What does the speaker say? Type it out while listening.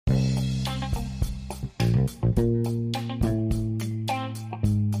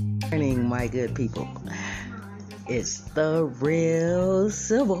Morning, my good people. It's the real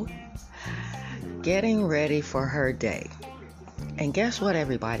Sybil getting ready for her day. And guess what,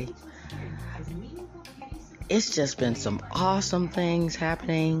 everybody? It's just been some awesome things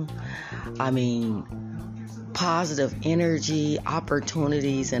happening. I mean, positive energy,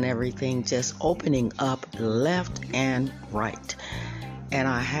 opportunities, and everything just opening up left and right. And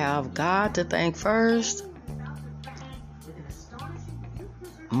I have God to thank first.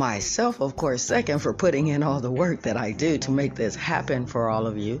 Myself, of course, second, for putting in all the work that I do to make this happen for all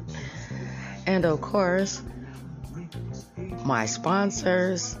of you. And of course, my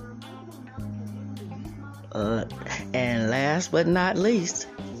sponsors. And last but not least,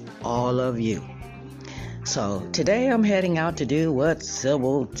 all of you. So today I'm heading out to do what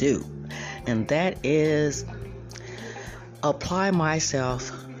Sybil do. And that is apply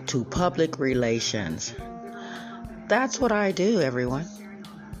myself to public relations. That's what I do, everyone.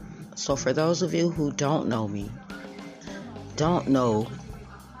 So for those of you who don't know me, don't know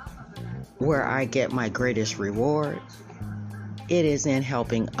where I get my greatest reward, it is in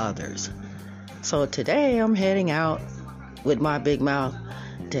helping others. So today I'm heading out with my big mouth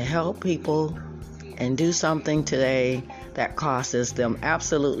to help people and do something today that costs them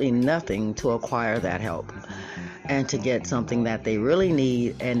absolutely nothing to acquire that help and to get something that they really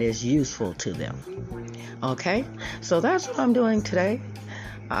need and is useful to them. Okay? So that's what I'm doing today.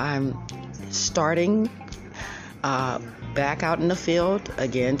 I'm starting back out in the field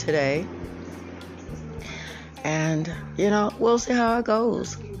again today. And, we'll see how it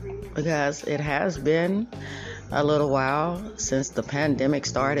goes. Because it has been a little while since the pandemic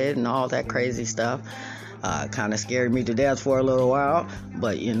started and all that crazy stuff. Kind of scared me to death for a little while.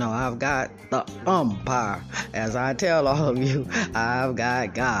 But, I've got the umpire. As I tell all of you, I've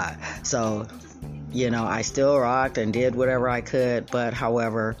got God. So, I still rocked and did whatever I could. But,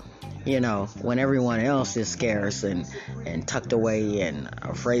 however, when everyone else is scarce and tucked away and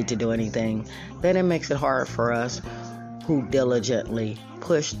afraid to do anything, then it makes it hard for us who diligently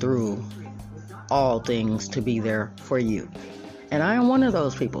push through all things to be there for you. And I am one of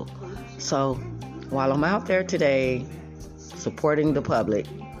those people. So while I'm out there today supporting the public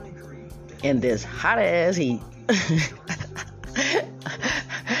in this hot ass heat,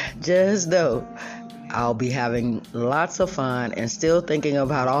 just know I'll be having lots of fun and still thinking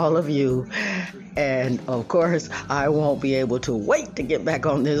about all of you. And of course, I won't be able to wait to get back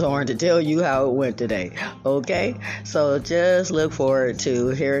on this horn to tell you how it went today. Okay? So just look forward to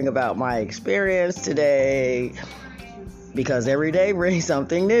hearing about my experience today, because every day brings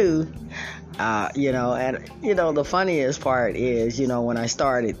something new. The funniest part is, when I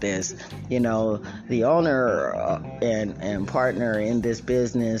started this, the owner and partner in this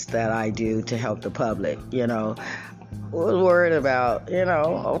business that I do to help the public, was worried about,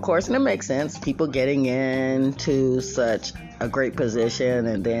 of course, and it makes sense, people getting into such a great position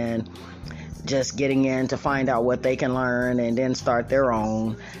and then just getting in to find out what they can learn and then start their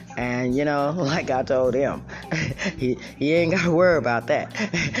own. And, like I told him, he ain't got to worry about that.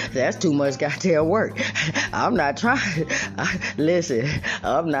 That's too much goddamn work. I'm not trying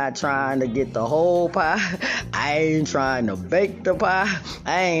to get the whole pie. I ain't trying to bake the pie.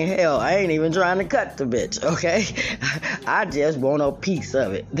 I ain't even trying to cut the bitch, okay? I just want a piece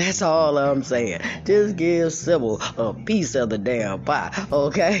of it. That's all I'm saying. Just give Sybil a piece of the damn pie,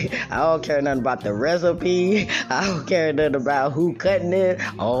 okay? I don't care nothing about the recipe. I don't care nothing about who cutting it.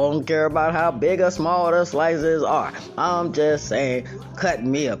 I don't care about how big or small the slices are. I'm just saying, cut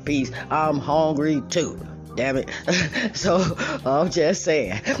me a piece. I'm hungry too. Damn it. So I'm just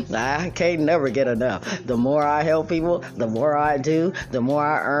saying, I can't never get enough. The more I help people, the more I do, the more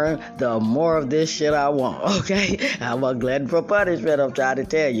I earn, the more of this shit I want. Okay? I'm a glutton for punishment, I'm trying to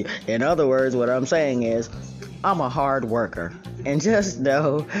tell you. In other words, what I'm saying is, I'm a hard worker. And just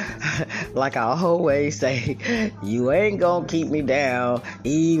know, like I always say, you ain't gonna keep me down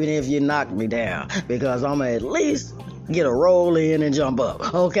even if you knock me down, because I'm gonna at least get a roll in and jump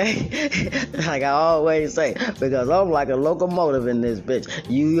up, okay? Like I always say, because I'm like a locomotive in this bitch.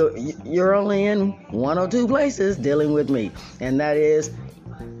 You're only in one or two places dealing with me, and that is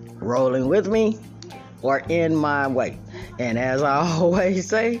rolling with me or in my way. And as I always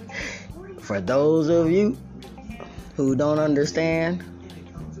say, for those of you who don't understand,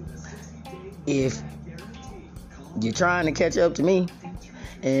 if you're trying to catch up to me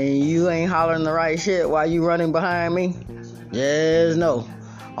and you ain't hollering the right shit while you running behind me, just know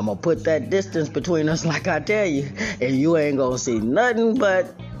I'm gonna put that distance between us like I tell you, and you ain't gonna see nothing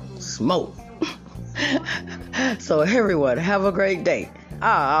but smoke. So everyone, have a great day.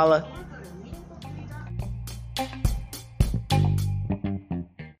 I'll holla.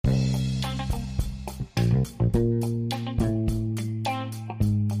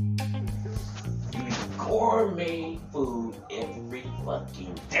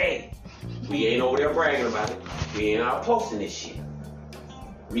 fucking day. We ain't over there bragging about it. We ain't out posting this shit.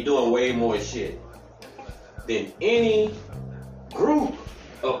 We doing way more shit than any group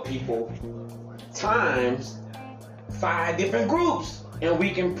of people times 5 different groups. And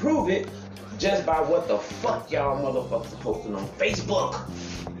we can prove it just by what the fuck y'all motherfuckers posting on Facebook.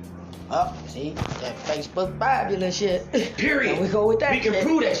 See, that Facebook fabulous shit. Period. And we go with that. We can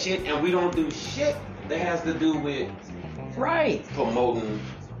prove that shit, and we don't do shit that has to do with promoting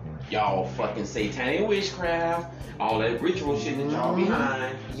y'all fucking satanic witchcraft, all that ritual shit that y'all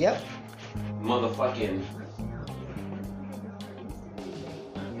behind. Yep. Motherfucking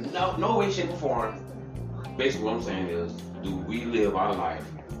no way, shape, or form. Basically, what I'm saying is, do we live our life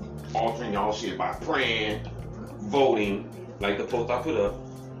altering y'all shit by praying, voting, like the post I put up?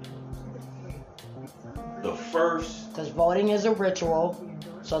 The first, because voting is a ritual,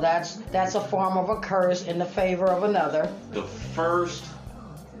 so that's a form of a curse in the favor of another. The first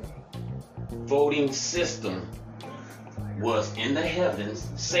voting system was in the heavens,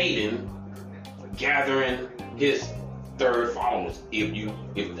 Satan gathering his third followers,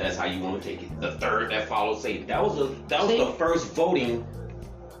 if that's how you want to take it. The third that followed Satan. That was the first voting.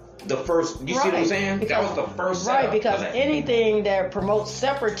 The first, you see what I'm saying? Because, that was the first setup. Right, because anything that promotes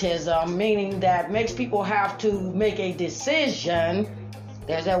separatism, meaning that makes people have to make a decision,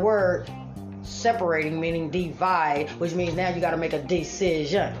 there's that word, separating, meaning divide, which means now you got to make a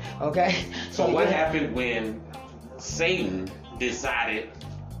decision, okay? So what happened when Satan decided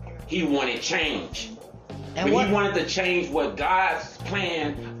he wanted change? But he wanted to change what God's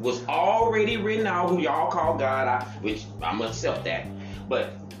plan was already written out, who y'all call God, which I'm going to accept that.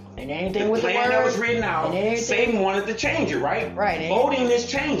 But and anything the with plan the word, that was written out, Satan wanted to change it, right? Right. Voting is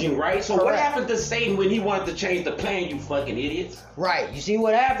changing, right? So what happened to Satan when he wanted to change the plan, you fucking idiots? Right. You see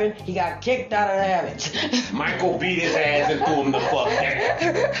what happened? He got kicked out of the heavens. Michael beat his ass and threw him the fuck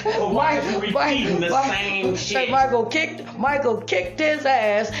down. So why is he repeating the same shit? Michael kicked his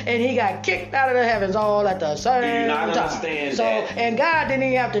ass and he got kicked out of the heavens all at the same time. Do you not understand that? And God didn't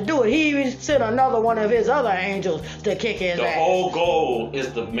even have to do it. He even sent another one of his other angels to kick his ass. The whole goal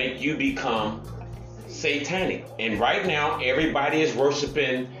is to make you become satanic. And right now, everybody is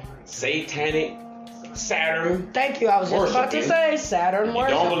worshiping satanic Saturn. Thank you. I was just about to say Saturn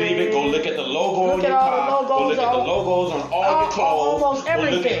worshiping. You don't believe it? Go look at the logo on your car. Go look at the logos on all your clothes. Almost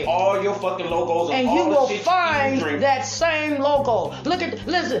everything. Go look at all your fucking logos on and all you will the shit find you drink. that same logo.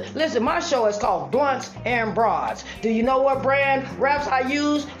 Listen. My show is called Blunts and Broads. Do you know what brand wraps I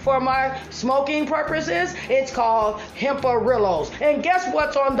use for my smoking purposes? It's called Hemperillos. And guess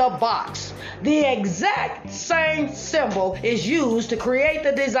what's on the box? The exact same symbol is used to create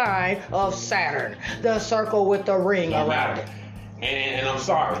the design of Saturn. The circle with the ring around it. And I'm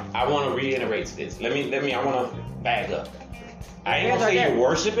sorry. I want to reiterate this. I want to back up. I ain't going to say you're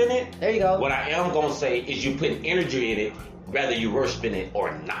worshiping it. There you go. What I am going to say is you putting energy in it, whether you're worshiping it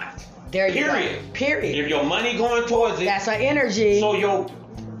or not. There you go. Period. If your money going towards it. That's an energy. So your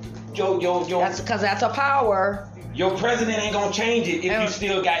that's because that's a power. Your president ain't gonna change it if you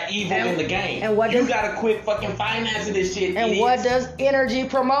still got evil in the game. And you gotta quit fucking financing this shit. And what does energy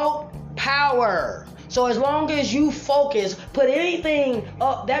promote? Power. So as long as you focus, put anything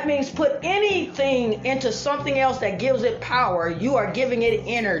up, that means put anything into something else that gives it power, you are giving it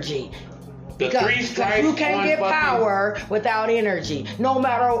energy. Because you can't get power without energy, no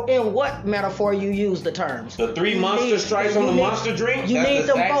matter in what metaphor you use the terms. The 3 monster stripes on the monster drink, you need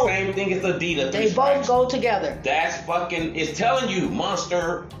them both. Same thing as the Adidas. They both go together. That's fucking, it's telling you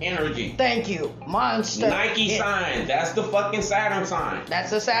monster energy. Thank you. Monster. Nike sign, that's the fucking Saturn sign.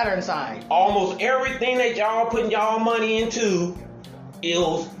 That's the Saturn sign. Almost everything that y'all putting y'all money into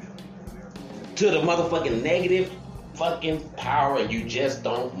is to the motherfucking negative fucking power, and you just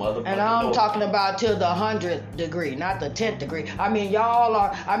don't motherfucking And I'm know. talking about to the 100th degree, not the 10th degree.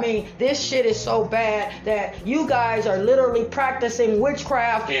 This shit is so bad that you guys are literally practicing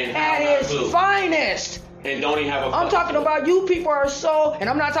witchcraft at its finest. And don't even have a I'm talking about you people are so, and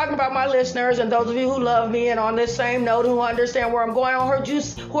I'm not talking about my listeners and those of you who love me and on this same note who understand where I'm going,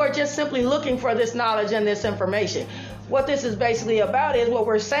 who are just simply looking for this knowledge and this information. What this is basically about is what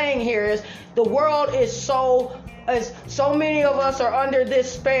we're saying here is the world is so many of us are under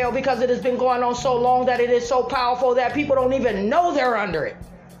this spell because it has been going on so long that it is so powerful that people don't even know they're under it.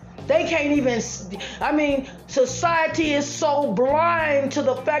 They can't even, society is so blind to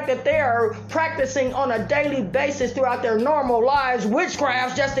the fact that they are practicing on a daily basis throughout their normal lives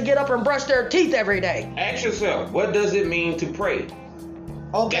witchcraft just to get up and brush their teeth every day. Ask yourself, what does it mean to pray?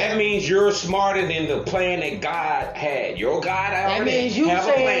 Okay. That means you're smarter than the plan that God had. Your God already means you have a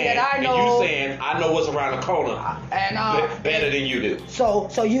saying plan, that I know- and you saying I know what's around the corner better than you do.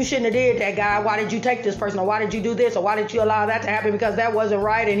 So you shouldn't have did that, God. Why did you take this person? Or why did you do this? Or why did you allow that to happen? Because that wasn't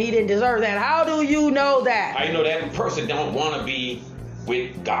right and he didn't deserve that. How do you know that? How you know that person don't want to be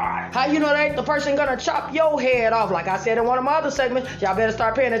with God? How you know that the person gonna chop your head off? Like I said in one of my other segments, y'all better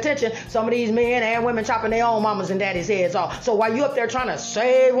start paying attention. Some of these men and women chopping their own mamas and daddies' heads off. So while you up there trying to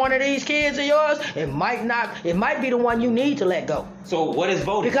save one of these kids of yours, it might be the one you need to let go. So what is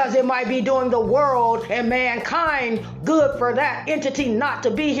voting? Because it might be doing the world and mankind good for that entity not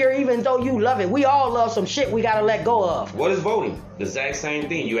to be here, even though you love it. We all love some shit we gotta let go of. What is voting? The exact same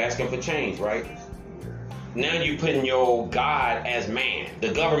thing. You asking for change, right? Now you putting your God as man.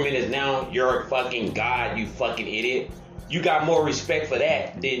 The government is now your fucking God, you fucking idiot. You got more respect for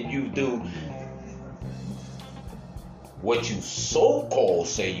that than you do what you so-called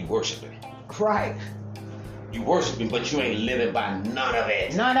say you worshiping. Right. You worshiping, but you ain't living by none of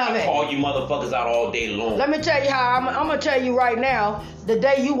it. None of it. Call you motherfuckers out all day long. Let me tell you how, I'm going to tell you right now, the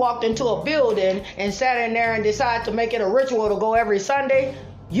day you walked into a building and sat in there and decided to make it a ritual to go every Sunday,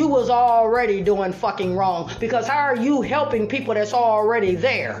 you was already doing fucking wrong. Because how are you helping people that's already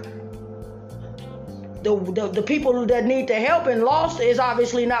there? The people that need the help and lost is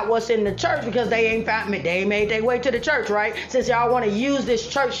obviously not what's in the church, because they ain't made their way to the church, right? Since y'all want to use this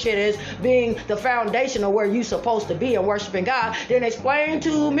church shit as being the foundation of where you supposed to be and worshiping God, then explain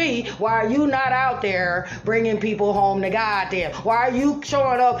to me, why are you not out there bringing people home to God then? Why are you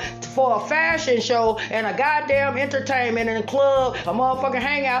showing up for a fashion show and a goddamn entertainment and a club, a motherfucking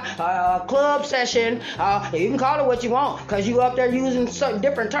hangout, a club session? You can call it what you want, because you up there using certain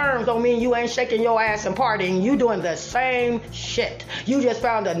different terms don't mean you ain't shaking your ass and partying. You doing the same shit. You just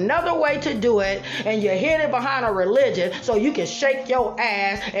found another way to do it, and you hid it behind a religion so you can shake your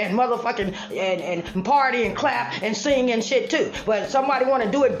ass and motherfucking and party and clap and sing and shit too. But somebody want to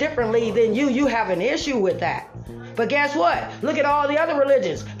do it differently than you have an issue with that. But guess what? Look at all the other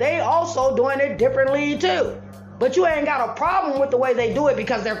religions. They also doing it differently too. But you ain't got a problem with the way they do it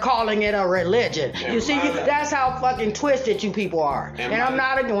because they're calling it a religion. You see, that's how fucking twisted you people are. And I'm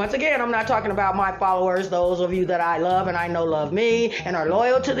not, once again, I'm not talking about my followers, those of you that I love and I know love me and are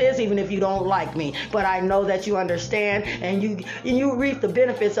loyal to this, even if you don't like me. But I know that you understand and you reap the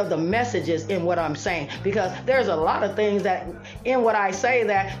benefits of the messages in what I'm saying. Because there's a lot of things that in what I say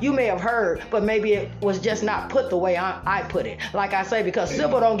that you may have heard, but maybe it was just not put the way I put it. Like I say, because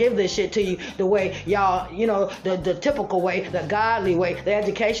Sybil don't give this shit to you the way y'all, the typical way, the godly way, the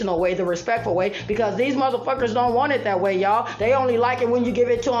educational way, the respectful way, because these motherfuckers don't want it that way, y'all. They only like it when you give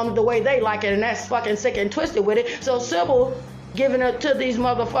it to them the way they like it, and that's fucking sick and twisted with it. So Sybil giving it to these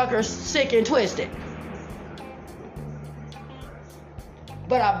motherfuckers sick and twisted.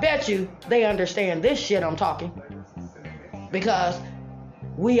 But I bet you they understand this shit I'm talking, because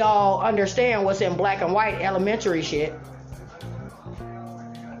we all understand what's in black and white elementary shit.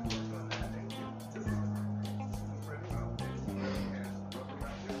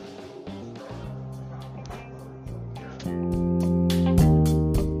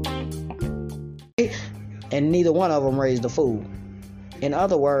 And neither one of them raised a fool. In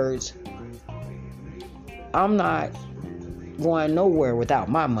other words, I'm not going nowhere without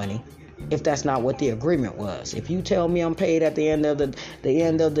my money if that's not what the agreement was. If you tell me I'm paid at the end of the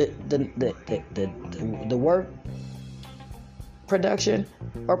work production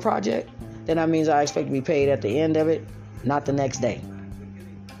or project, then that means I expect to be paid at the end of it, not the next day,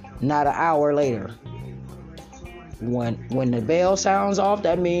 not an hour later. When the bell sounds off,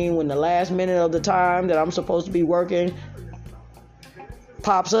 that means when the last minute of the time that I'm supposed to be working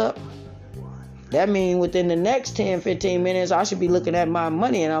pops up, that means within the next 10-15 minutes I should be looking at my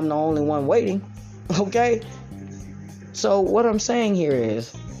money, and I'm the only one waiting. Okay? So what I'm saying here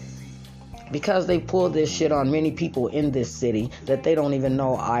is, because they pulled this shit on many people in this city that they don't even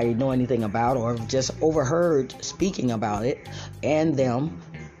know I know anything about, or just overheard speaking about it and them,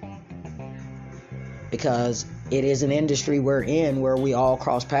 because it is an industry we're in where we all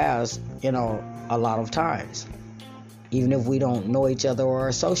cross paths, a lot of times, even if we don't know each other or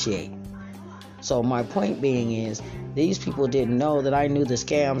associate. So my point being is, these people didn't know that I knew the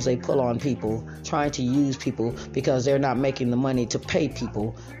scams they pull on people, trying to use people because they're not making the money to pay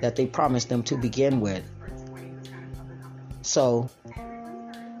people that they promised them to begin with. So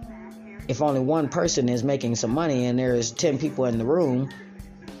if only one person is making some money and there's 10 people in the room,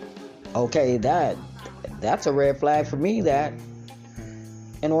 okay, that's a red flag for me, that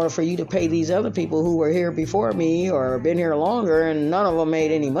in order for you to pay these other people who were here before me or been here longer and none of them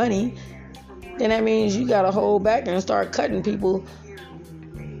made any money, then that means you got to hold back and start cutting people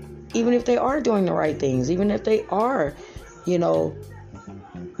even if they are doing the right things, even if they are,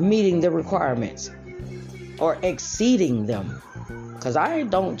 meeting the requirements or exceeding them. Because I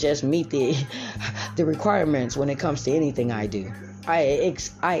don't just meet the requirements when it comes to anything I do.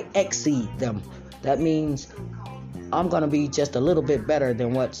 I exceed them. That means I'm going to be just a little bit better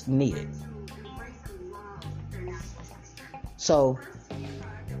than what's needed. So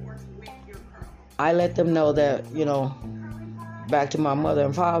I let them know that, back to my mother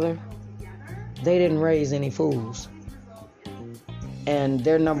and father, they didn't raise any fools. And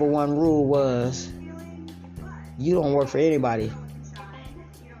their number one rule was, you don't work for anybody.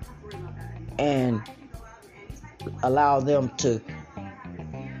 And allow them to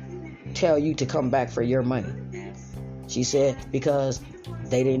tell you to come back for your money. She said, because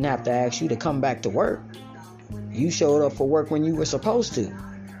they didn't have to ask you to come back to work. You showed up for work when you were supposed to.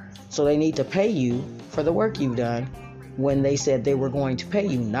 So they need to pay you for the work you've done when they said they were going to pay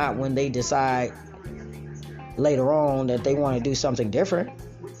you, not when they decide later on that they want to do something different.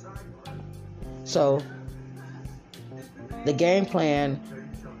 So the game plan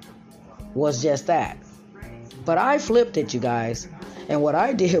was just that. But I flipped it, you guys. And what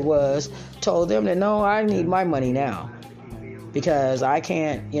I did was told them that, no, I need my money now. Because I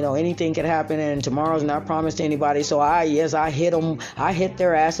can't, anything can happen and tomorrow's not promised to anybody. So I hit them. I hit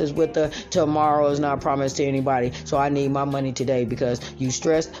their asses with the tomorrow is not promised to anybody. So I need my money today, because you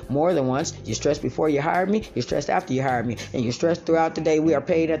stressed more than once. You stressed before you hired me. You stressed after you hired me. And you stressed throughout the day. We are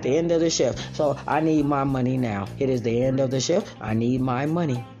paid at the end of the shift. So I need my money now. It is the end of the shift. I need my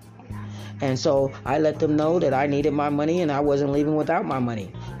money. And so I let them know that I needed my money and I wasn't leaving without my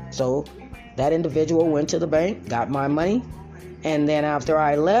money. So that individual went to the bank, got my money. And then after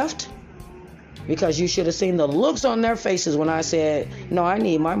I left, because you should have seen the looks on their faces when I said, no, I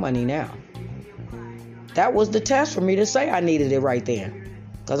need my money now. That was the test for me to say I needed it right then.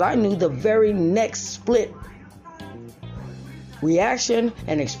 Because I knew the very next split reaction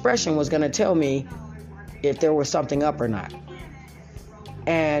and expression was going to tell me if there was something up or not.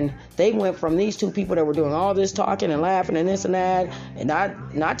 And they went from these two people that were doing all this talking and laughing and this and that, and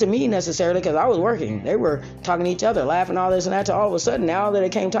not to me necessarily, because I was working. They were talking to each other, laughing, all this and that, to all of a sudden, now that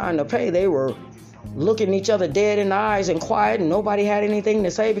it came time to pay, they were looking each other dead in the eyes and quiet, and nobody had anything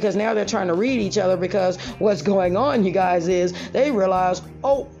to say, because now they're trying to read each other, because what's going on, you guys, is they realize,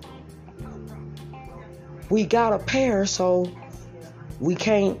 oh, we got a pair, so we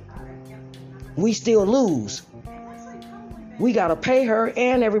still lose. We got to pay her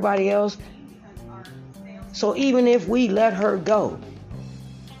and everybody else. So even if we let her go,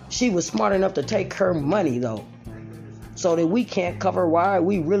 she was smart enough to take her money, though, so that we can't cover why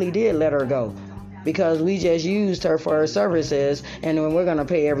we really did let her go, because we just used her for her services. And then we're going to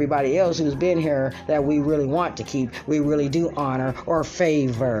pay everybody else who's been here that we really want to keep, we really do honor or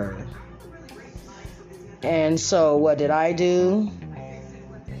favor. And so what did I do?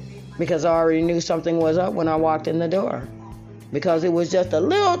 Because I already knew something was up when I walked in the door. Because it was just a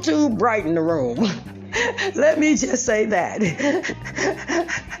little too bright in the room. Let me just say that.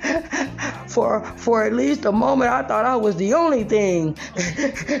 For at least a moment, I thought I was the only thing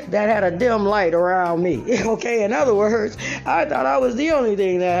that had a dim light around me. Okay, in other words, I thought I was the only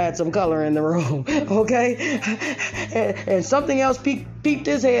thing that had some color in the room. Okay, and something else peeped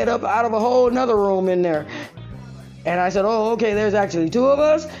his head up out of a whole another room in there. And I said, oh, okay, there's actually two of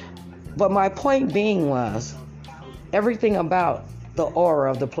us. But my point being was, everything about the aura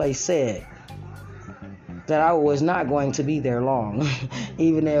of the place said that I was not going to be there long,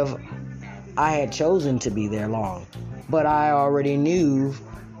 even if I had chosen to be there long. But I already knew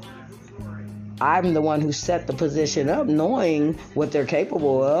I'm the one who set the position up, knowing what they're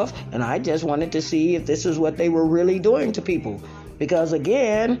capable of, and I just wanted to see if this is what they were really doing to people. Because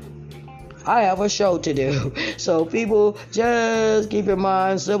again, I have a show to do. So people, just keep in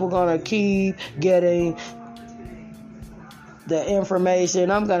mind, Sybil gonna keep getting the information.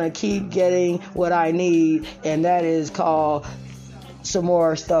 I'm gonna keep getting what I need, and that is called some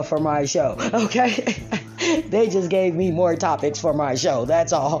more stuff for my show. Okay. They just gave me more topics for my show.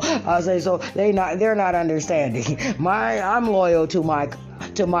 That's all I'll say. So they're not understanding. I'm loyal to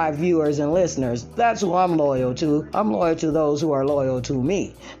my viewers and listeners. That's who I'm loyal to. I'm loyal to those who are loyal to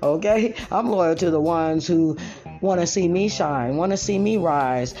me. Okay? I'm loyal to the ones who want to see me shine, want to see me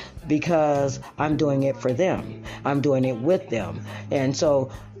rise, because I'm doing it for them. I'm doing it with them. And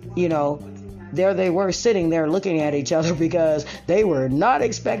so, there they were sitting there looking at each other, because they were not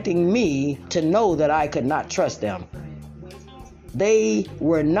expecting me to know that I could not trust them. They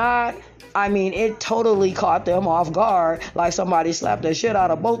were not. It totally caught them off guard, like somebody slapped the shit out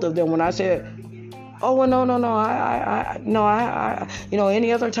of both of them when I said, Oh, well, no.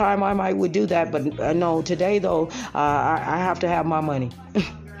 Any other time I might would do that, but no, today though, I have to have my money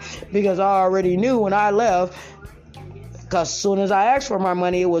because I already knew when I left. Because as soon as I asked for my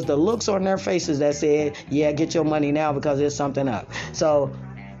money, it was the looks on their faces that said, yeah, get your money now because there's something up. So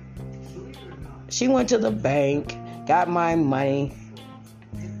she went to the bank, got my money,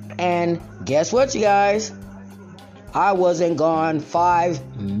 and guess what, you guys? I wasn't gone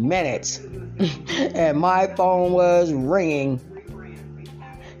 5 minutes, and my phone was ringing,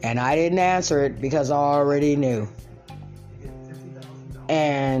 and I didn't answer it because I already knew.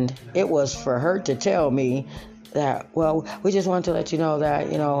 And it was for her to tell me that, well, we just wanted to let you know that,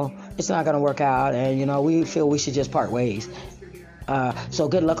 it's not going to work out, and, we feel we should just part ways. So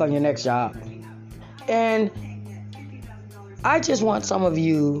good luck on your next job. And I just want some of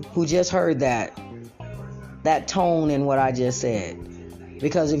you who just heard that tone in what I just said.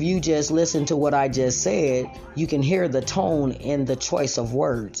 Because if you just listen to what I just said, you can hear the tone in the choice of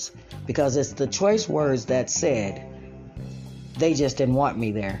words. Because it's the choice words that said, they just didn't want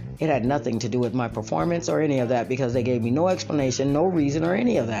me there. It had nothing to do with my performance or any of that, because they gave me no explanation, no reason or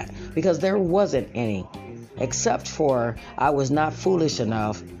any of that. Because there wasn't any. Except for I was not foolish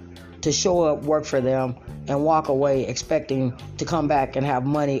enough to show up, work for them, and walk away expecting to come back and have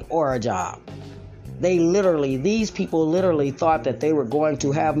money or a job. These people literally thought that they were going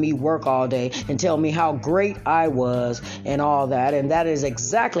to have me work all day and tell me how great I was and all that. And that is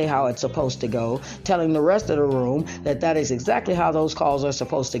exactly how it's supposed to go. Telling the rest of the room that is exactly how those calls are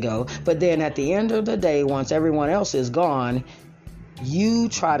supposed to go. But then at the end of the day, once everyone else is gone, you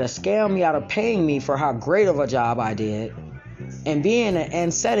try to scam me out of paying me for how great of a job I did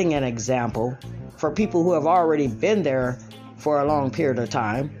and setting an example for people who have already been there for a long period of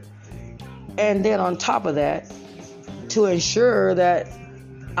time. And then on top of that, to ensure that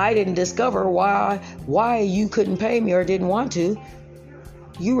I didn't discover why you couldn't pay me or didn't want to,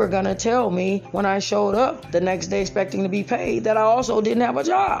 you were going to tell me when I showed up the next day expecting to be paid that I also didn't have a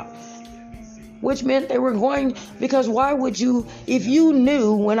job. Which meant they were going, because why would you, if you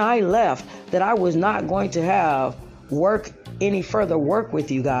knew when I left that I was not going to have any further work with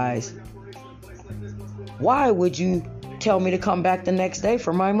you guys, why would you tell me to come back the next day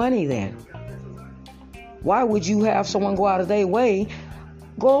for my money then? Why would you have someone go out of their way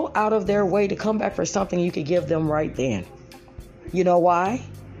to come back for something you could give them right then? You know why?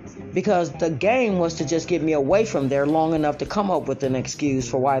 Because the game was to just get me away from there long enough to come up with an excuse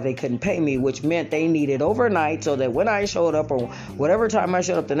for why they couldn't pay me, which meant they needed overnight so that when I showed up or whatever time I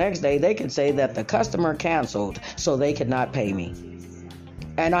showed up the next day, they could say that the customer canceled so they could not pay me.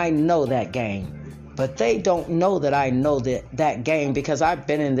 And I know that game. But they don't know that I know that game because I've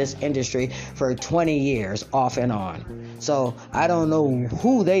been in this industry for 20 years off and on. So I don't know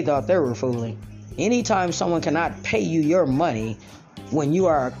who they thought they were fooling. Anytime someone cannot pay you your money when you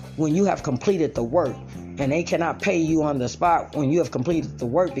have completed the work, and they cannot pay you on the spot when you have completed the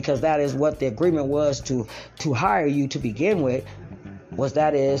work, because that is what the agreement was to hire you to begin with,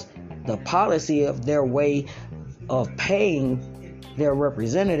 that is the policy of their way of paying their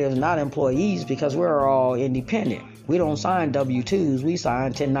representatives, not employees, because we're all independent. We don't sign W-2s, we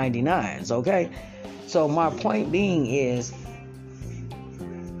sign 1099s, okay? So my point being is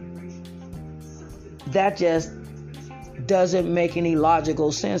that just doesn't make any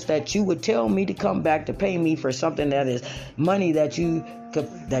logical sense that you would tell me to come back to pay me for something that is money that you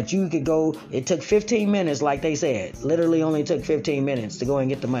could go. It took 15 minutes, like they said. Literally only took 15 minutes to go and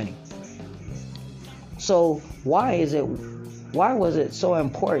get the money. So why was it so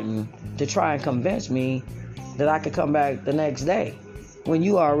important to try and convince me that I could come back the next day when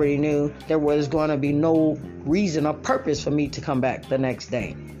you already knew there was going to be no reason or purpose for me to come back the next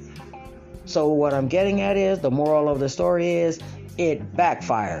day? So what I'm getting at is, the moral of the story is, it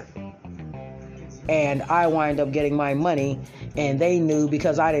backfired. And I wind up getting my money, and they knew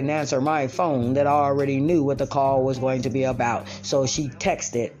because I didn't answer my phone that I already knew what the call was going to be about. So she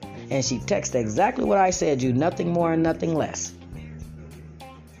texted, and she texted exactly what I said, you, nothing more and nothing less.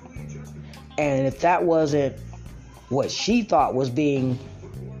 And if that wasn't what she thought was being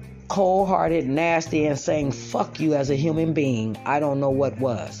cold-hearted, nasty, and saying fuck you as a human being, I don't know what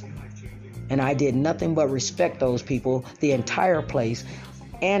was. And I did nothing but respect those people, the entire place,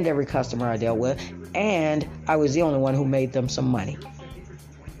 and every customer I dealt with. And I was the only one who made them some money.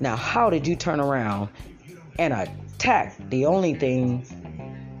 Now, how did you turn around and attack the only thing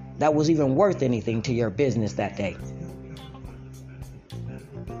that was even worth anything to your business that day?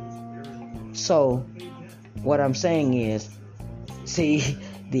 So what I'm saying is, see,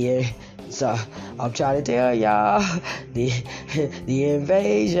 I'm trying to tell y'all, the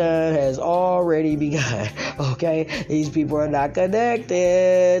invasion has already begun, okay? These people are not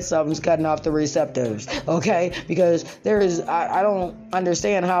connected. Something's cutting off the receptors, okay? Because I don't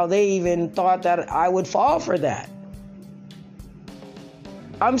understand how they even thought that I would fall for that.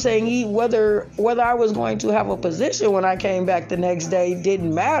 I'm saying whether I was going to have a position when I came back the next day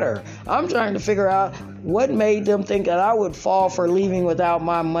didn't matter. I'm trying to figure out what made them think that I would fall for leaving without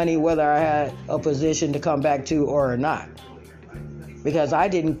my money, whether I had a position to come back to or not. Because I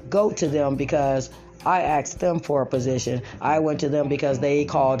didn't go to them because I asked them for a position. I went to them because they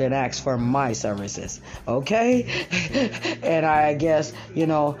called and asked for my services. Okay? And I guess,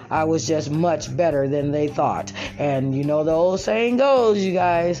 I was just much better than they thought. And the old saying goes, you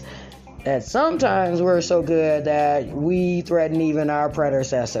guys, that sometimes we're so good that we threaten even our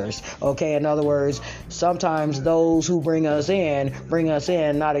predecessors. Okay? In other words, sometimes those who bring us in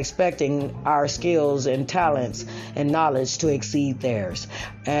not expecting our skills and talents and knowledge to exceed theirs.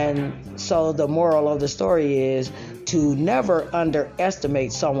 And so the moral of the story is to never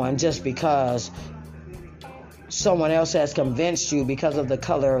underestimate someone just because someone else has convinced you because of the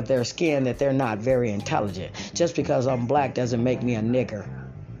color of their skin that they're not very intelligent. Just because I'm black doesn't make me a nigger.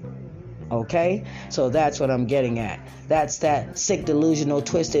 Okay? So that's what I'm getting at. That's that sick, delusional,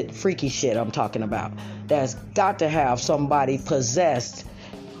 twisted, freaky shit I'm talking about. That's got to have somebody possessed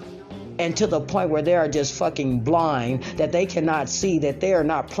and to the point where they are just fucking blind, that they cannot see that they are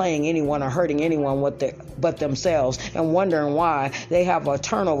not playing anyone or hurting anyone but themselves, and wondering why they have a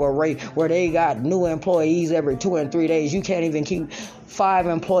turnover rate where they got new employees every 2 and 3 days. You can't even keep 5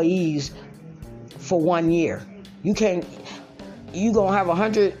 employees for 1 year. You gonna have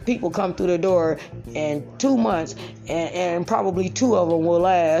 100 people come through the door in 2 months, and probably 2 of them will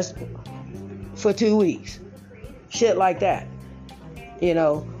last for 2 weeks. Shit like that,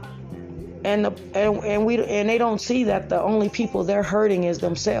 And they don't see that the only people they're hurting is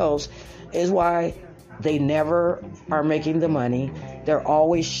themselves. Is why they never are making the money. They're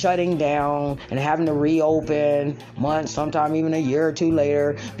always shutting down and having to reopen months, sometime even a year or 2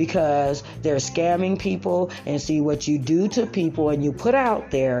 later, because they're scamming people. And see, what you do to people and you put out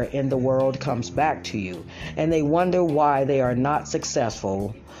there in the world comes back to you. And they wonder why they are not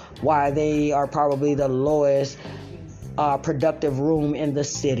successful, why they are probably the lowest productive room in the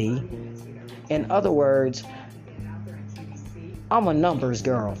city. In other words, I'm a numbers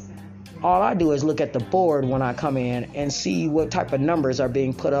girl. All I do is look at the board when I come in and see what type of numbers are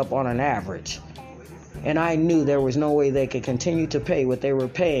being put up on an average. And I knew there was no way they could continue to pay what they were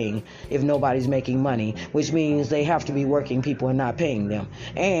paying if nobody's making money, which means they have to be working people and not paying them.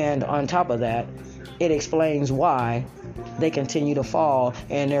 And on top of that, it explains why they continue to fall,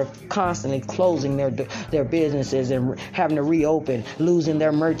 and they're constantly closing their businesses and having to reopen, losing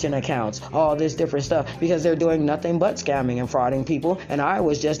their merchant accounts, all this different stuff, because they're doing nothing but scamming and frauding people. And I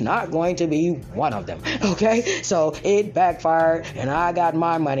was just not going to be one of them. Okay? So it backfired, and I got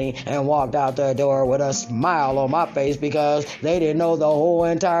my money and walked out the door with a smile on my face, because they didn't know the whole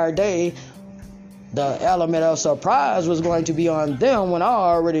entire day the element of surprise was going to be on them, when I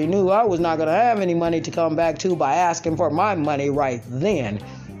already knew I was not going to have any money to come back to by asking for my money right then.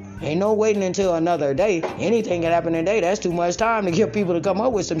 Ain't no waiting until another day. Anything can happen today. That's too much time to get people to come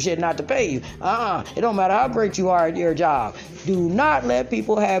up with some shit not to pay you. It don't matter how great you are at your job. Do not let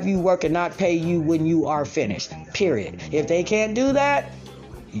people have you work and not pay you when you are finished. Period. If they can't do that,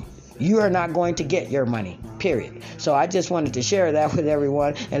 you are not going to get your money, period. So I just wanted to share that with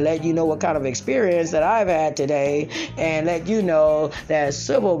everyone and let you know what kind of experience that I've had today, and let you know that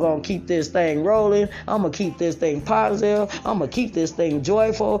Sybil gonna keep this thing rolling. I'm gonna keep this thing positive. I'm gonna keep this thing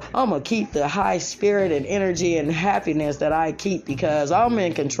joyful. I'm gonna keep the high spirit and energy and happiness that I keep, because I'm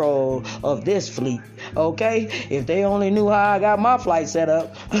in control of this fleet, okay? If they only knew how I got my flight set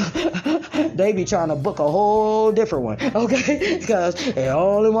up, they be trying to book a whole different one, okay? Because the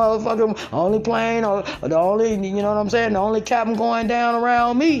only plane, or the only, you know what I'm saying, the only captain going down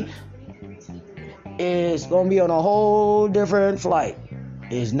around me is going to be on a whole different flight.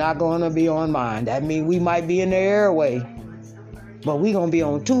 It's not going to be on mine. That means we might be in the airway, but we going to be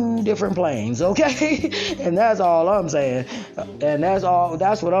on 2 different planes, okay? And that's all I'm saying. And that's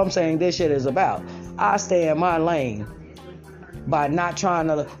what I'm saying this shit is about. I stay in my lane by not trying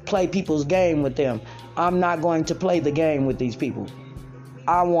to play people's game with them. I'm not going to play the game with these people.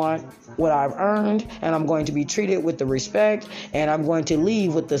 I want what I've earned, and I'm going to be treated with the respect, and I'm going to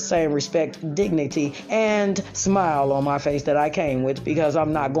leave with the same respect, dignity, and smile on my face that I came with, because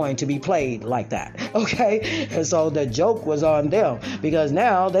I'm not going to be played like that, okay? And so the joke was on them, because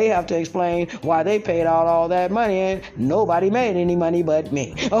now they have to explain why they paid out all that money and nobody made any money but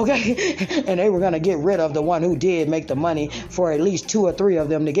me, okay? And they were going to get rid of the one who did make the money for at least 2 or 3 of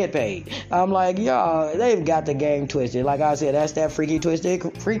them to get paid. I'm like, y'all, they've got the game twisted. Like I said, that's that freaky,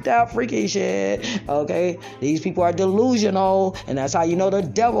 twisted, freaked out, freaky shit, okay? These people are delusional, and that's how you know the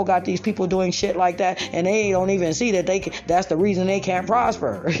devil got these people doing shit like that, and they don't even see that that's the reason they can't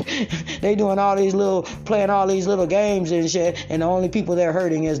prosper. They doing playing all these little games and shit, and the only people they're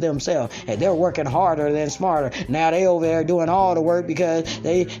hurting is themselves. And they're working harder than smarter. Now they over there doing all the work because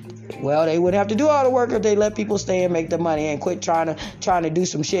they wouldn't have to do all the work if they let people stay and make the money and quit trying to do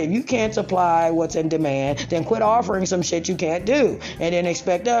some shit. If you can't supply what's in demand, then quit offering some shit you can't do, and then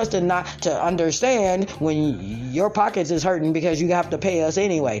expect us to not to understand when your pockets is hurting because you have to pay us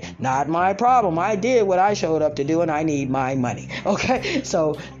anyway. Not my problem. I did what I showed up to do, and I need my money. Okay,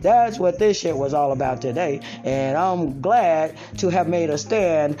 so that's what this shit was all about today, and I'm glad to have made a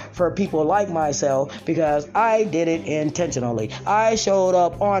stand for people like myself, because I did it intentionally. I showed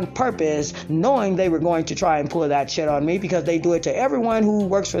up on purpose, knowing they were going to try and pull that shit on me, because they do it to everyone who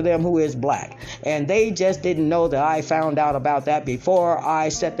works for them who is black, and they just didn't know that I found out about that before I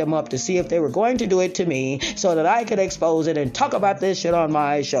set them up to see if they were going to do it to me, so that I could expose it and talk about this shit on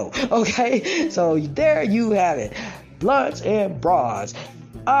my show. Okay, so there you have it, Blunts and Broads.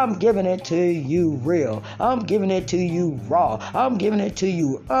 I'm giving it to you real. I'm giving it to you raw. I'm giving it to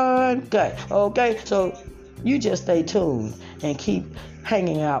you uncut. Okay, so you just stay tuned and keep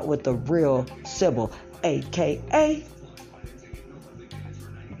hanging out with the real Sybil, aka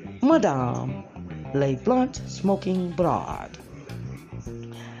Madame Le Blunt Smoking Broad.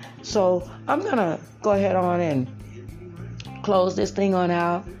 So I'm gonna go ahead on and close this thing on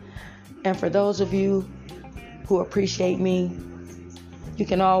out. And for those of you who appreciate me, you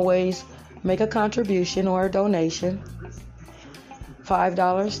can always make a contribution or a donation. $5,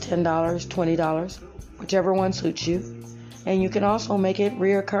 $10, $20, whichever one suits you. And you can also make it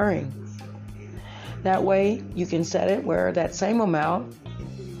reoccurring. That way you can set it where that same amount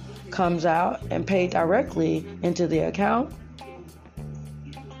comes out and paid directly into the account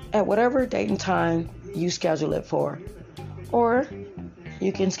at whatever date and time you schedule it for. Or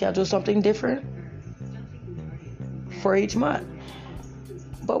you can schedule something different for each month.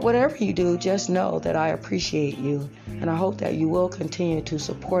 But whatever you do, just know that I appreciate you, and I hope that you will continue to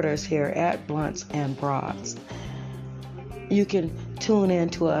support us here at Blunts and Broads. You can tune in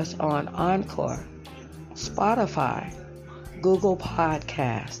to us on Encore, Spotify, Google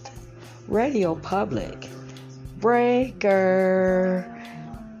Podcast, Radio Public, Breaker,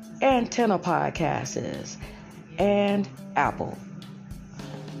 Antenna Podcasts, and Apple.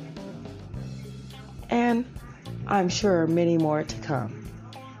 And I'm sure many more to come.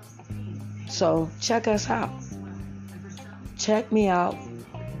 So check us out. Check me out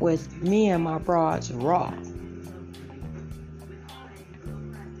with Me and My Broads Raw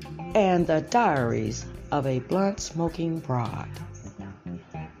and the Diaries of a Blunt Smoking Broad.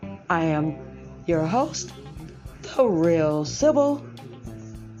 I am your host, The Real Sybil.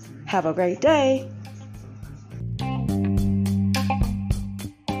 Have a great day.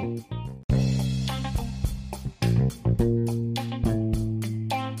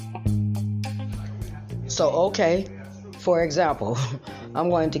 So, okay, for example, I'm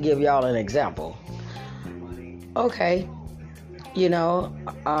going to give y'all an example. Okay, you know,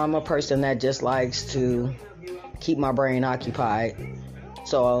 I'm a person that just likes to keep my brain occupied.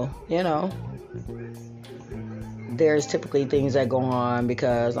 So, you know, there's typically things that go on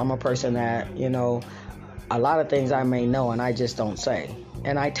because I'm a person that, you know, a lot of things I may know and I just don't say.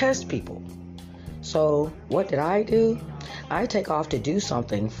 And I test people. So, what did I do? I take off to do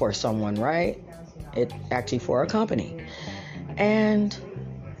something for someone, right? It actually for a company, and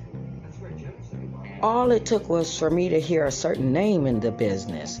all it took was for me to hear a certain name in the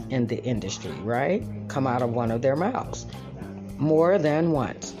business, in the industry, right, come out of one of their mouths more than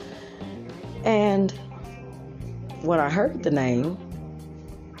once. And when I heard the name,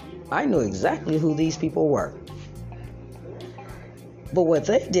 I knew exactly who these people were. But what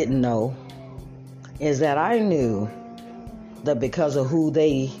they didn't know is that I knew that because of who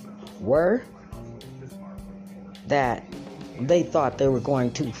they were, that they thought they were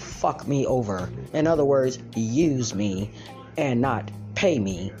going to fuck me over. In other words, use me and not pay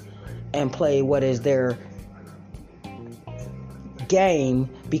me and play what is their game,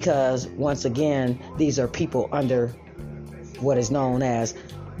 because once again, these are people under what is known as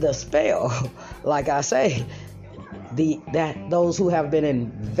the spell. Like I say, those who have been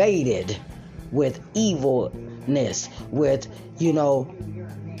invaded with evilness, with,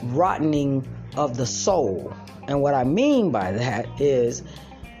 rottening of the soul. And what I mean by that is,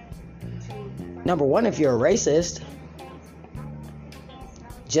 number one, if you're a racist,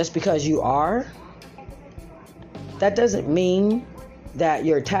 just because you are, that doesn't mean that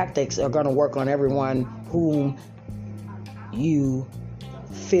your tactics are going to work on everyone whom you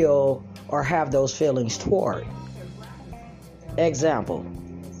feel or have those feelings toward. Example,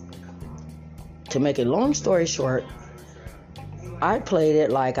 to make a long story short, I played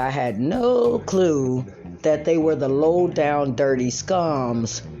it like I had no clue that they were the low down dirty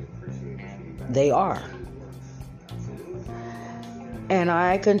scums they are. And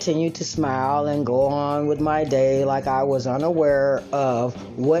I continued to smile and go on with my day like I was unaware of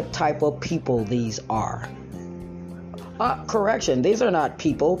what type of people these are. Correction, these are not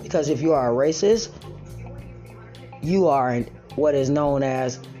people, because if you are a racist, you are what is known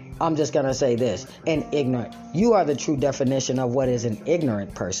as, I'm just going to say this, an ignorant. You are the true definition of what is an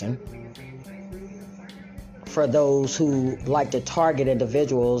ignorant person. For those who like to target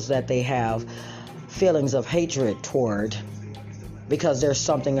individuals that they have feelings of hatred toward, because there's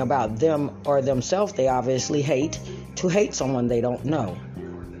something about them or themselves they obviously hate, to hate someone they don't know.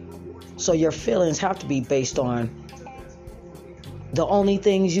 So your feelings have to be based on the only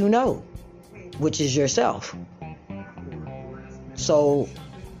things you know, which is yourself. So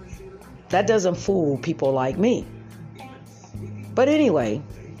that doesn't fool people like me. But anyway,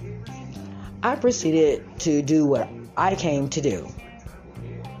 I proceeded to do what I came to do.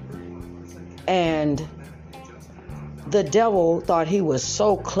 And the devil thought he was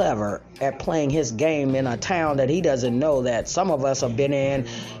so clever at playing his game in a town that he doesn't know that some of us have been in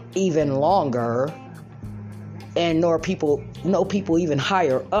even longer, and know people even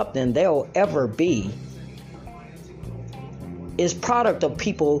higher up than they'll ever be, is product of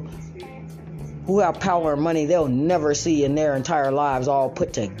people who have power and money they'll never see in their entire lives all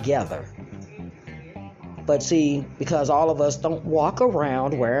put together. But see, because all of us don't walk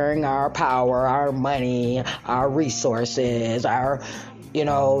around wearing our power, our money, our resources, our,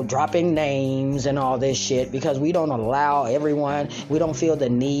 dropping names and all this shit, because we don't allow everyone, we don't feel the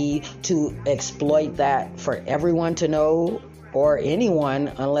need to exploit that for everyone to know, or anyone,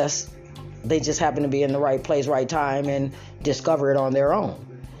 unless they just happen to be in the right place, right time, and discover it on their own.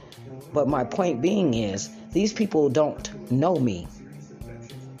 But my point being is, these people don't know me.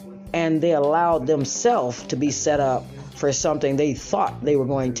 And they allowed themselves to be set up for something they thought they were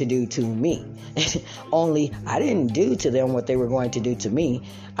going to do to me. Only I didn't do to them what they were going to do to me.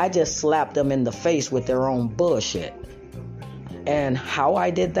 I just slapped them in the face with their own bullshit. And how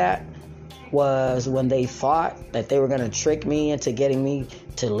I did that was when they thought that they were going to trick me into getting me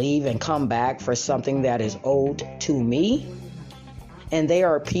to leave and come back for something that is owed to me. And they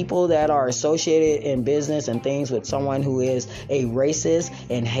are people that are associated in business and things with someone who is a racist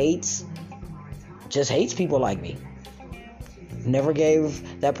and just hates people like me. Never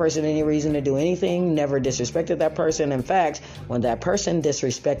gave that person any reason to do anything, never disrespected that person. In fact, when that person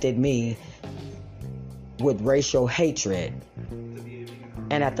disrespected me with racial hatred,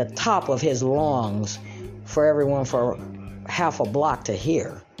 and at the top of his lungs for everyone for half a block to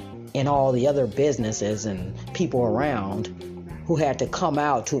hear, and all the other businesses and people around who had to come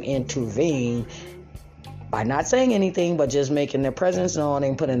out to intervene by not saying anything, but just making their presence known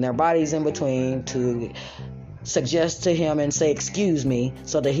and putting their bodies in between to suggest to him and say, excuse me,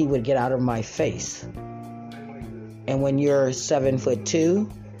 so that he would get out of my face. And when you're 7'2"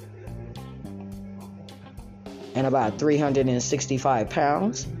 and about 365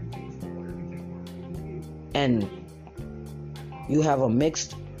 pounds, and you have a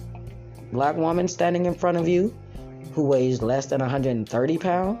mixed black woman standing in front of you who weighs less than 130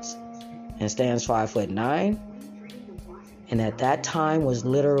 pounds and stands 5'9", and at that time was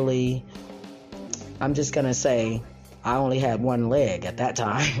literally, I'm just gonna say, I only had one leg at that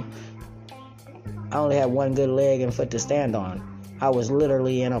time. I only had one good leg and foot to stand on. I was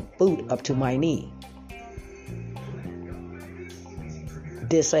literally in a boot up to my knee.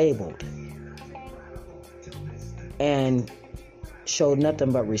 Disabled. And showed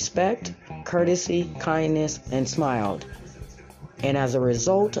nothing but respect, courtesy, kindness, and smiled. And as a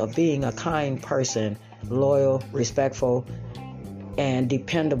result of being a kind person, loyal, respectful, and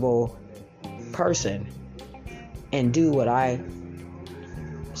dependable person, and do what I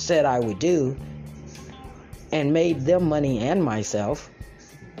said I would do, and made them money and myself,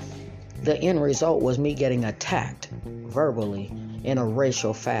 the end result was me getting attacked verbally in a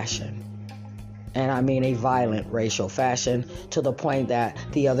racial fashion. And I mean a violent racial fashion, to the point that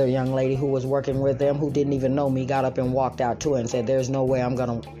the other young lady who was working with them, who didn't even know me, got up and walked out to it and said, there's no way I'm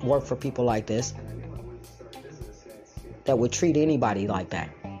going to work for people like this that would treat anybody like that.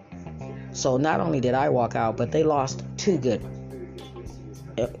 So not only did I walk out, but they lost 2 good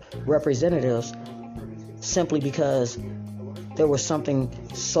representatives simply because there was something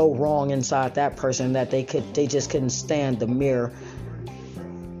so wrong inside that person that they just couldn't stand the mere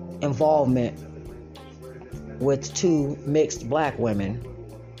involvement with 2 mixed black women,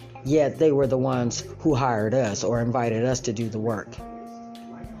 yet they were the ones who hired us or invited us to do the work.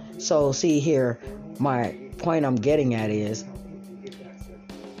 So see here, my point I'm getting at is,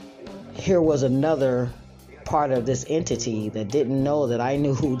 here was another part of this entity that didn't know that I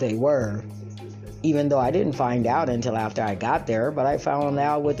knew who they were, even though I didn't find out until after I got there, but I found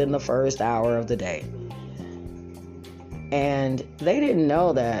out within the first hour of the day. And they didn't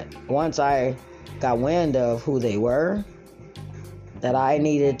know that once I got wind of who they were, that I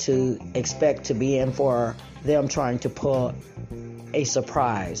needed to expect to be in for them trying to pull a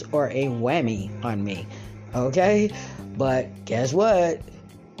surprise or a whammy on me. Okay? But guess what?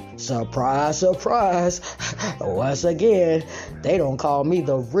 Surprise, surprise. Once again, they don't call me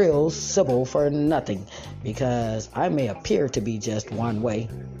the real Sybil for nothing, because I may appear to be just one way,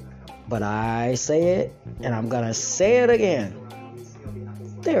 but I say it, and I'm gonna say it again.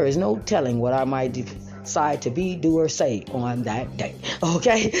 There is no telling what I might decide to be, do, or say on that day.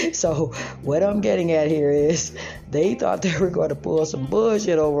 Okay? So what I'm getting at here is, they thought they were going to pull some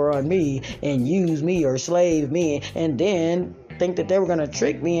bullshit over on me and use me or slave me, and then think that they were going to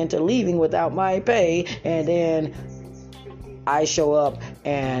trick me into leaving without my pay, and then I show up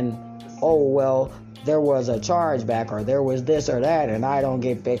and, oh, well, there was a chargeback, or there was this or that, and I don't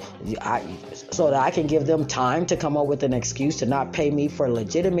get paid, so that I can give them time to come up with an excuse to not pay me for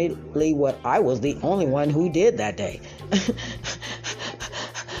legitimately what I was the only one who did that day.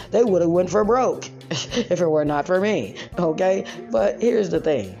 They would have went for broke if it were not for me, okay? But here's the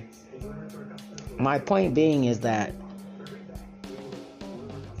thing. My point being is that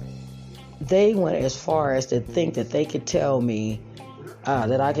they went as far as to think that they could tell me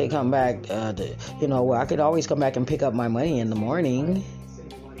that I could come back, I could always come back and pick up my money in the morning,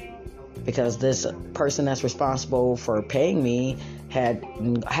 because this person that's responsible for paying me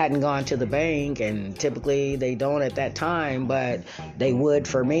hadn't gone to the bank, and typically they don't at that time, but they would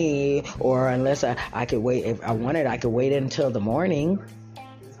for me, or unless I could wait, if I wanted, I could wait until the morning.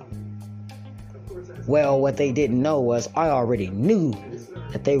 Well, what they didn't know was I already knew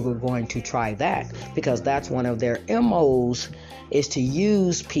that they were going to try that, because that's one of their MOs, is to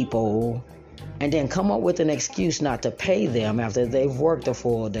use people and then come up with an excuse not to pay them after they've worked a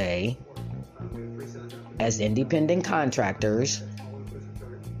full day as independent contractors,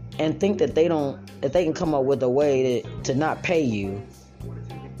 and think that they can come up with a way to not pay you,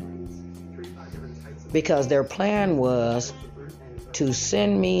 because their plan was to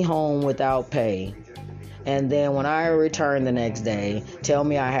send me home without pay, and then when I returned the next day, tell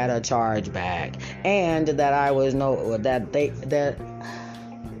me I had a charge back, and that I was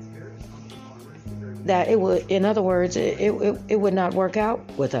that it would, in other words, it would not work out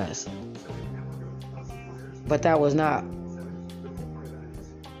with us. But that was not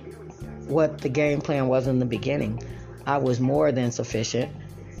what the game plan was in the beginning. I was more than sufficient.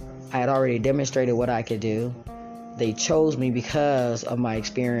 I had already demonstrated what I could do. They chose me because of my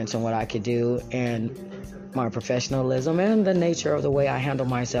experience and what I could do, and my professionalism, and the nature of the way I handle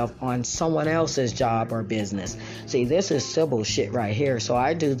myself on someone else's job or business. See, this is Sybil shit right here, so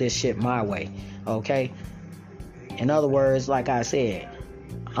I do this shit my way, okay? In other words, like I said,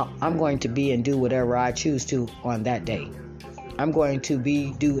 I'm going to be and do whatever I choose to on that day. I'm going to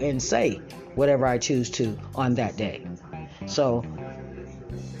be, do, and say whatever I choose to on that day. So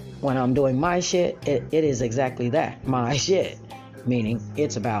when I'm doing my shit, it is exactly that, my shit, meaning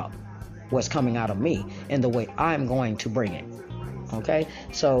it's about what's coming out of me and the way I'm going to bring it. Okay?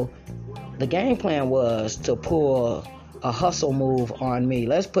 So the game plan was to pull a hustle move on me.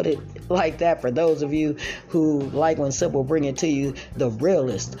 Let's put it like that for those of you who like when Sybil bring it to you, the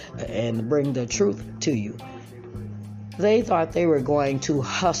realist, and bring the truth to you. They thought they were going to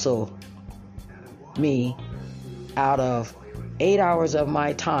hustle me out of 8 hours of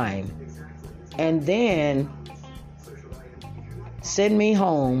my time and then send me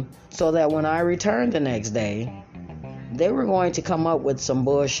home, so that when I returned the next day, they were going to come up with some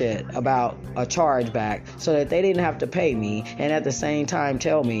bullshit about a chargeback so that they didn't have to pay me, and at the same time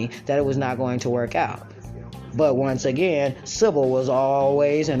tell me that it was not going to work out. But once again, Sybil was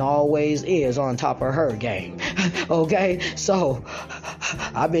always and always is on top of her game. Okay? So,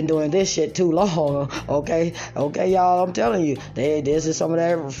 I've been doing this shit too long. Okay, y'all. I'm telling you, this is some of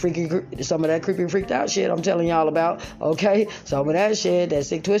that creepy, freaked out shit I'm telling y'all about. Okay, some of that shit, that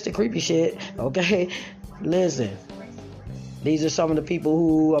sick, twisted, creepy shit. Okay, listen. These are some of the people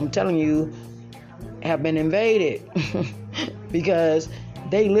who I'm telling you have been invaded because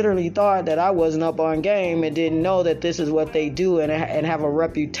they literally thought that I wasn't up on game and didn't know that this is what they do and have a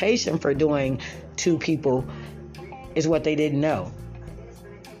reputation for doing to people is what they didn't know.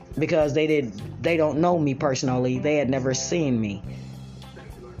 Because they don't know me personally. They had never seen me.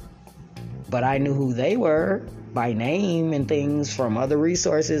 But I knew who they were by name and things from other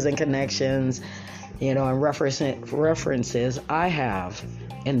resources and connections, and references I have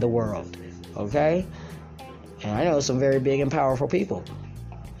in the world. Okay? And I know some very big and powerful people.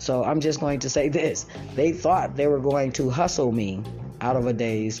 So I'm just going to say this. They thought they were going to hustle me out of a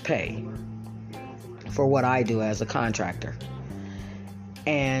day's pay for what I do as a contractor.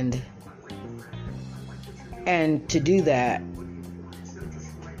 And to do that,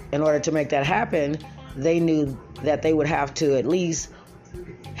 in order to make that happen, they knew that they would have to at least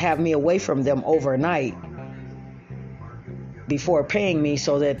have me away from them overnight before paying me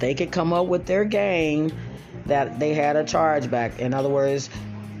so that they could come up with their game that they had a chargeback. In other words,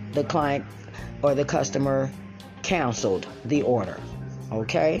 the client or the customer canceled the order.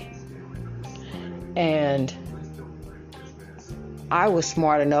 Okay? And I was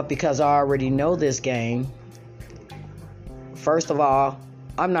smart enough because I already know this game. First of all,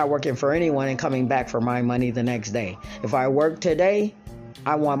 I'm not working for anyone and coming back for my money the next day. If I work today,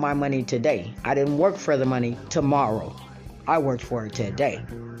 I want my money today. I didn't work for the money tomorrow. I worked for it today.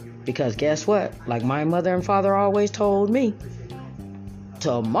 Because guess what? Like my mother and father always told me,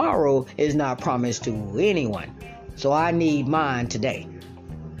 tomorrow is not promised to anyone. So I need mine today.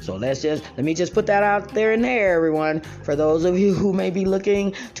 So let me just put that out there in there, everyone. For those of you who may be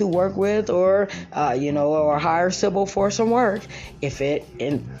looking to work with or hire Sybil for some work, if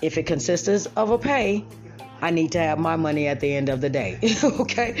it consists of a pay, I need to have my money at the end of the day.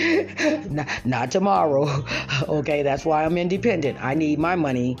 Okay, not tomorrow. Okay, that's why I'm independent. I need my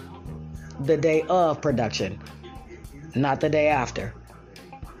money the day of production, not the day after.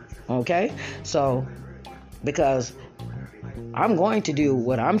 Okay, so because I'm going to do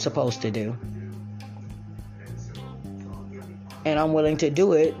what I'm supposed to do. And I'm willing to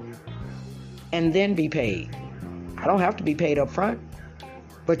do it and then be paid. I don't have to be paid up front,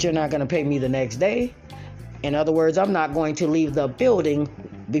 but you're not going to pay me the next day. In other words, I'm not going to leave the building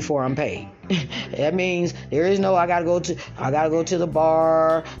before I'm paid. That means there is no I gotta go to the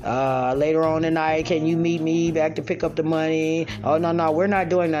bar later on tonight. Can you meet me back to pick up the money? Oh no, we're not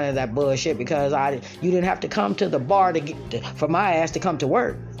doing none of that bullshit because you didn't have to come to the bar for my ass to come to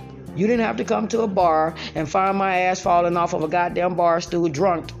work. You didn't have to come to a bar and find my ass falling off of a goddamn bar stool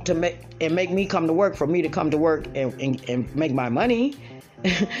drunk to make me come to work for me to come to work and make my money.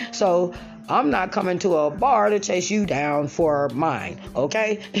 So I'm not coming to a bar to chase you down for mine,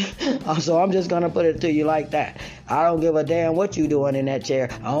 okay? So I'm just going to put it to you like that. I don't give a damn what you doing in that chair.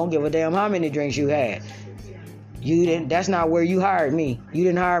 I don't give a damn how many drinks you had. That's not where you hired me. You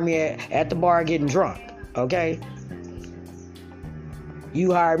didn't hire me at the bar getting drunk, okay?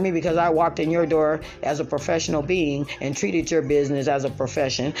 You hired me because I walked in your door as a professional being and treated your business as a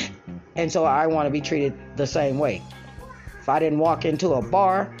profession. And so I want to be treated the same way. If I didn't walk into a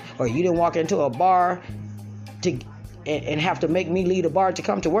bar, or you didn't walk into a bar and have to make me leave the bar to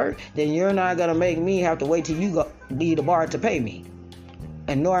come to work, then you're not going to make me have to wait till you leave the bar to pay me.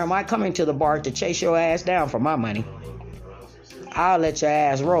 And nor am I coming to the bar to chase your ass down for my money. I'll let your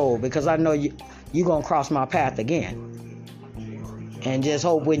ass roll because I know you're going to cross my path again. And just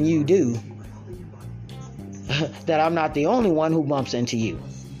hope when you do that I'm not the only one who bumps into you.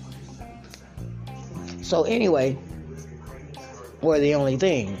 So anyway, or the only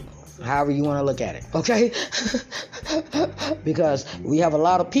thing, however you want to look at it, okay? Because we have a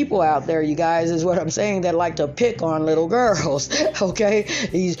lot of people out there, you guys, is what I'm saying, that like to pick on little girls, okay?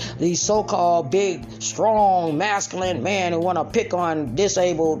 These so-called big, strong, masculine men who want to pick on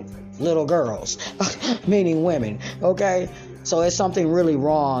disabled little girls, meaning women, okay? So it's something really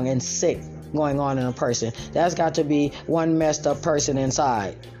wrong and sick going on in a person. That's got to be one messed up person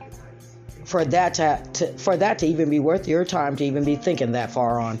inside. For that to even be worth your time to even be thinking that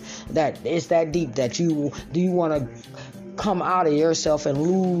far on, that it's that deep that you want to come out of yourself and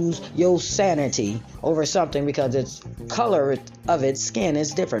lose your sanity over something because its color of its skin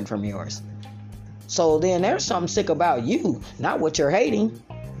is different from yours. So then there's something sick about you, not what you're hating.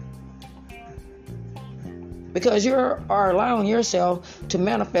 Because you are allowing yourself to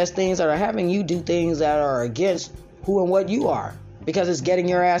manifest things that are having you do things that are against who and what you are. Because it's getting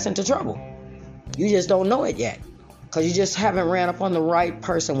your ass into trouble. You just don't know it yet. Because you just haven't ran up on the right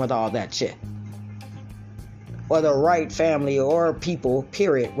person with all that shit. Or the right family or people,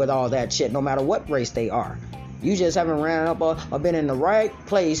 period, with all that shit, no matter what race they are. You just haven't ran up or been in the right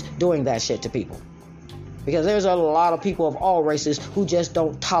place doing that shit to people. Because there's a lot of people of all races who just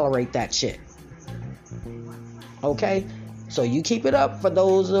don't tolerate that shit. Okay? So you keep it up for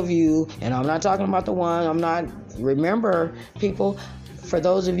those of you, and I'm not talking about the one, remember, people, for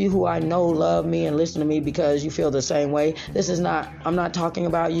those of you who I know love me and listen to me because you feel the same way, I'm not talking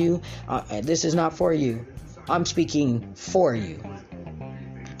about you, this is not for you. I'm speaking for you.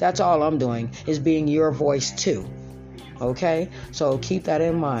 That's all I'm doing, is being your voice too. Okay? So keep that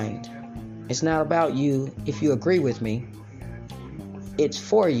in mind. It's not about you if you agree with me. It's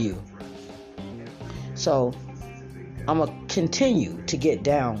for you. So I'm going to continue to get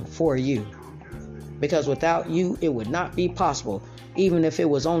down for you. Because without you, it would not be possible. Even if it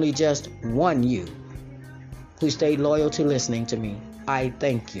was only just one you who stayed loyal to listening to me. I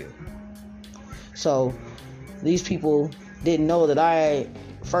thank you. So these people didn't know that I,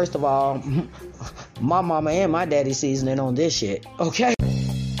 first of all, my mama and my daddy seasoning on this shit. Okay?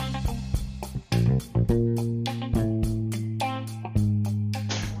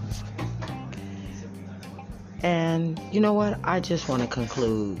 And you know what? I just want to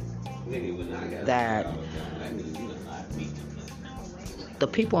conclude that the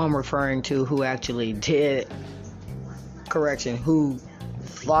people I'm referring to who actually who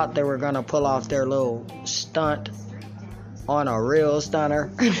thought they were going to pull off their little stunt on a real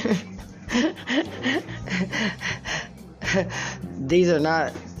stunner. These are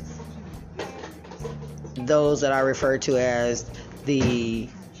not those that I refer to as the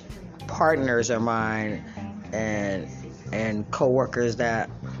partners of mine and co-workers that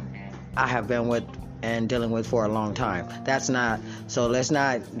I have been with and dealing with for a long time. So let's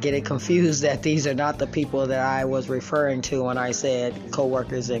not get it confused that these are not the people that I was referring to when I said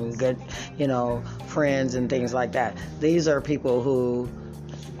co-workers and good, friends and things like that. These are people who,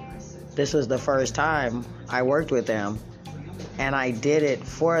 this was the first time I worked with them, and I did it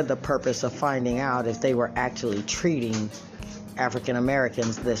for the purpose of finding out if they were actually treating African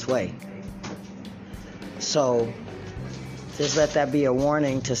Americans this way. So just let that be a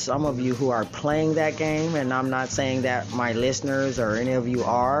warning to some of you who are playing that game, and I'm not saying that my listeners or any of you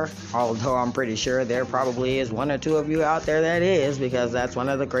are, although I'm pretty sure there probably is one or two of you out there that is, because that's one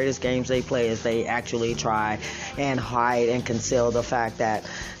of the greatest games they play, is they actually try and hide and conceal the fact that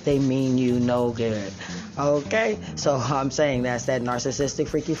they mean you no good. Okay? So I'm saying that's that narcissistic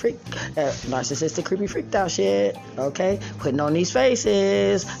narcissistic creepy freaked out shit. Okay? Putting on these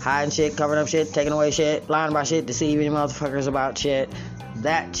faces, hiding shit, covering up shit, taking away shit, lying about shit, deceiving motherfuckers about shit.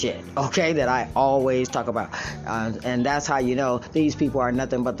 That shit, okay, that I always talk about. And that's how you know these people are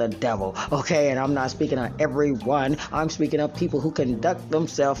nothing but the devil, okay? And I'm not speaking of everyone. I'm speaking of people who conduct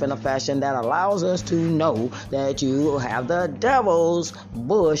themselves in a fashion that allows us to know that you have the devil's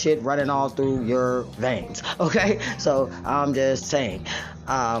bullshit running all through your veins, okay? So I'm just saying.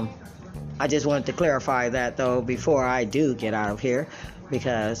 I just wanted to clarify that, though, before I do get out of here,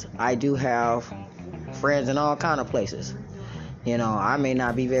 because I do have friends in all kind of places. I may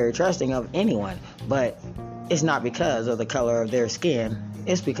not be very trusting of anyone, but it's not because of the color of their skin.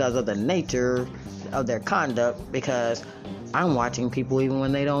 It's because of the nature of their conduct, because I'm watching people even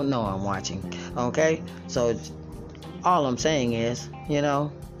when they don't know I'm watching. Okay? So all I'm saying is,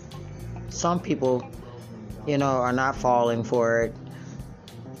 some people, are not falling for it.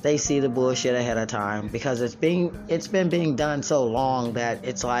 They see the bullshit ahead of time because it's been being done so long that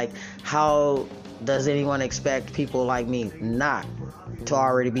it's like, how does anyone expect people like me not to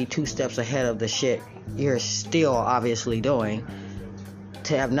already be 2 steps ahead of the shit you're still obviously doing,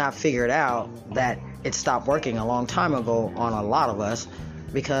 to have not figured out that it stopped working a long time ago on a lot of us,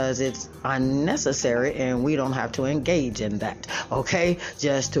 because it's unnecessary and we don't have to engage in that, okay?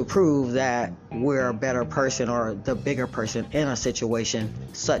 Just to prove that we're a better person or the bigger person in a situation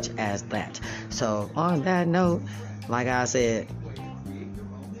such as that. So on that note, like I said,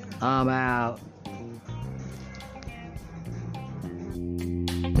 I'm out.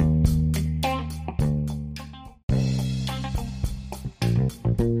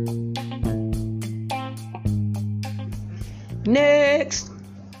 Next.